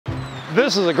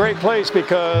This is a great place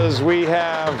because we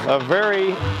have a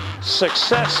very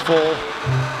successful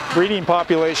breeding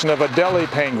population of Adélie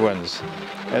penguins,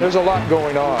 and there's a lot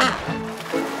going on.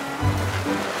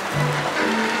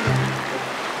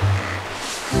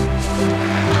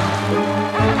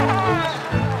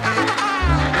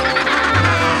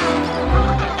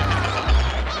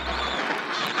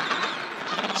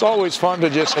 It's always fun to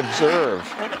just observe.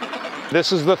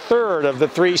 This is the third of the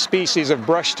 3 species of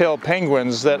brush-tailed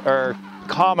penguins that are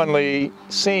commonly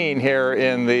seen here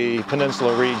in the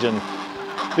peninsula region.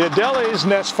 The Adélies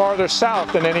nest farther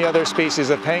south than any other species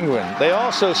of penguin. They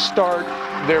also start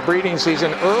their breeding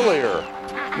season earlier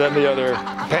than the other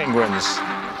penguins.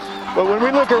 But when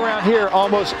we look around here,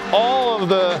 almost all of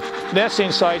the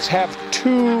nesting sites have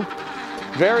 2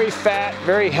 very fat,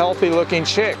 very healthy looking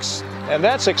chicks. And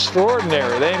that's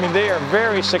extraordinary. They are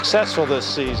very successful this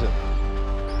season.